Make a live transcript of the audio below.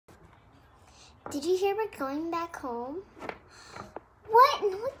Did you hear we're going back home? What?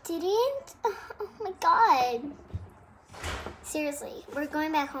 No, it didn't. Oh my God. Seriously, we're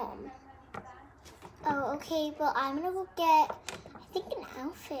going back home. Oh, okay. Well, I'm gonna go get, I think, an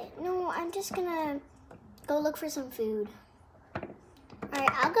outfit. No, I'm just gonna go look for some food. All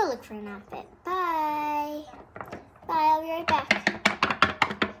right, I'll go look for an outfit. Bye. Bye, I'll be right back.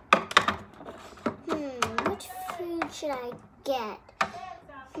 Which food should I get?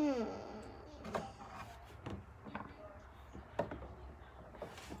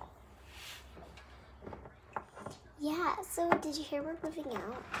 Yeah, so did you hear we're moving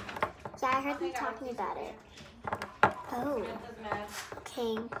out? Yeah, I heard them talking about it. Oh,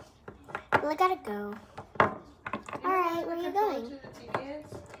 okay. Well, I gotta go. All right, where are you going?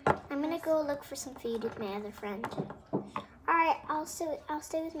 I'm gonna go look for some food with my other friend. All right, I'll stay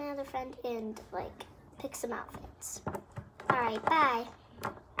with my other friend and like pick some outfits. All right, bye.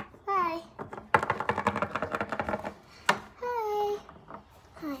 Bye. Hi.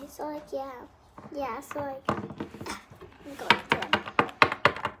 Hi. So like, yeah. So like, I'm going to them.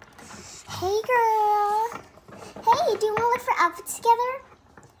 Hey, girl. Hey, do you want to look for outfits together?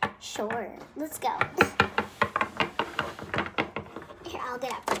 Sure. Let's go. Here, I'll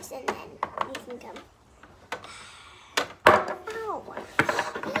get up first, and then you can come. Ow.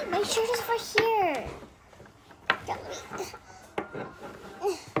 Hey, my shirt is over here. Yeah,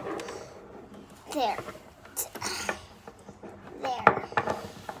 There.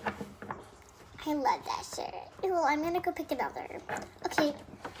 I love that shirt. Well, I'm gonna go pick another. Okay.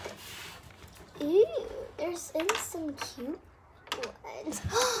 Ooh, there's some cute ones.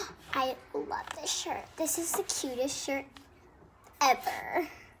 I love this shirt. This is the cutest shirt ever.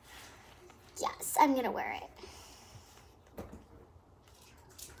 Yes, I'm gonna wear it.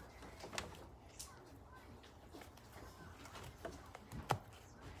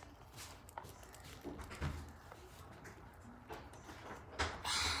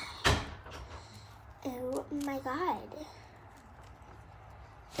 Oh my God.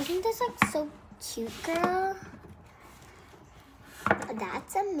 Isn't this like so cute, girl?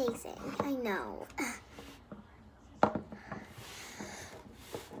 That's amazing. I know.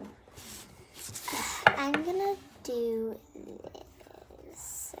 I'm gonna do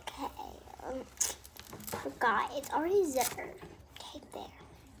this. Okay. Forgot. It's already zippered. Okay, there.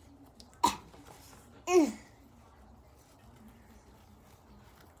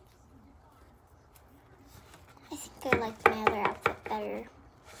 I think I like my other outfit better.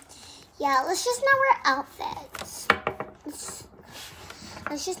 Yeah, let's just not wear outfits.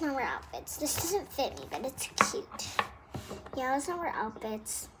 Let's just not wear outfits. This doesn't fit me, but it's cute. Yeah, let's not wear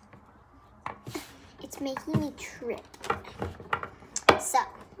outfits. It's making me trip. So,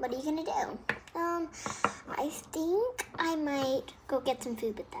 what are you gonna do? I think I might go get some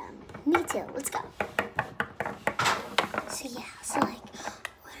food with them. Me too. Let's go. So yeah, so like,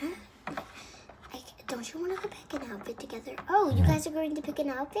 don't you want to go pick an outfit together? Oh, you guys are going to pick an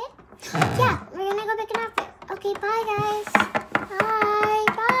outfit? Yeah, we're gonna go pick an outfit. Okay, bye guys. Bye,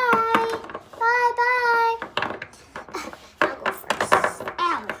 bye, bye, bye. I'll go first.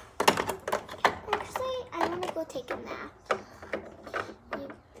 Ow. Actually, I want to go take a nap.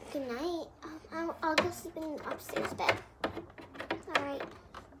 Good night. I'll go sleep in an upstairs bed. All right.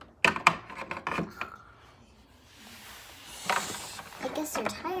 I guess you're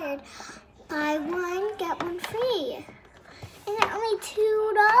tired. Buy one, get one free. And they're only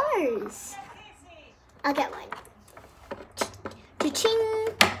 $2. I'll get one. Cha-ching.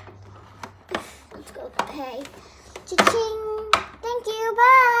 Let's go pay. Cha-ching. Thank you.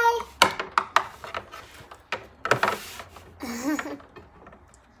 Bye.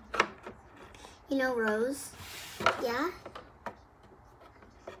 You know Rose? Yeah?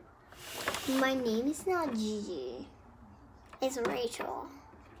 My name is not Gigi. It's Rachel.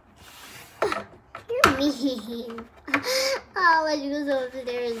 You're mean. Oh, let's go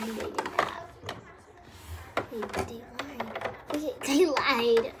upstairs and take a nap. Wait, they lied. Wait, they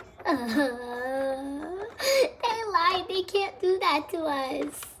lied. They lied. They can't do that to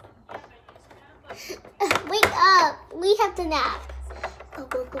us. Wake up. We have to nap. I'll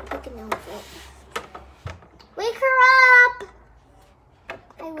go pick an outfit. Wake her up.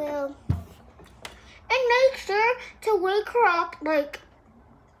 I will. And make sure to wake her up, like,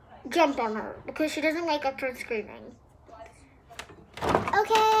 jump on her, because she doesn't wake up from screaming.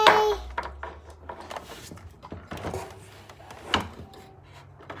 Okay.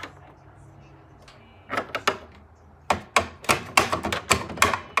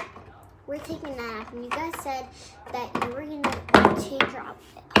 We're taking a nap, and you guys said that you were going to change your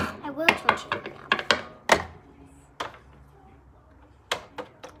outfit. I will change your outfit.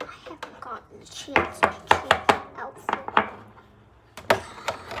 I have on the chance to change my outfit.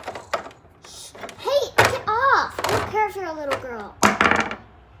 Hey, get off! I don't care if you're a little girl.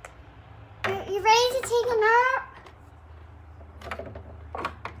 You ready to take a nap?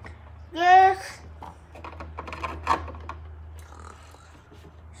 Yes.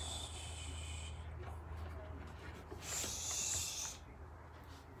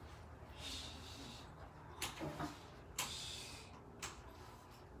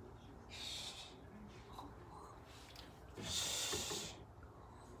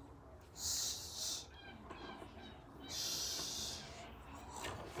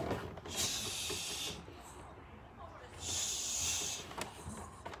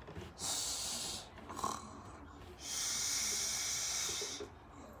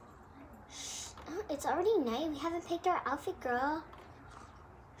 It's already night. We haven't picked our outfit, girl.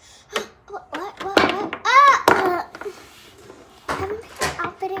 What? Ah! We haven't picked our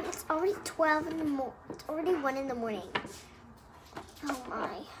outfit and it's already 12 in the morning. It's already 1 in the morning. Oh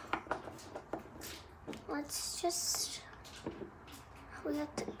my. Let's just... We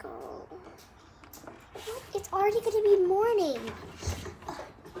have to go. It's already gonna be morning.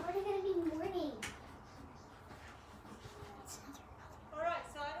 It's already gonna be morning.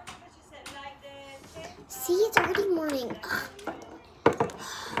 See, it's already morning.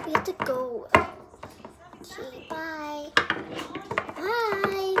 We have to go. Okay, bye.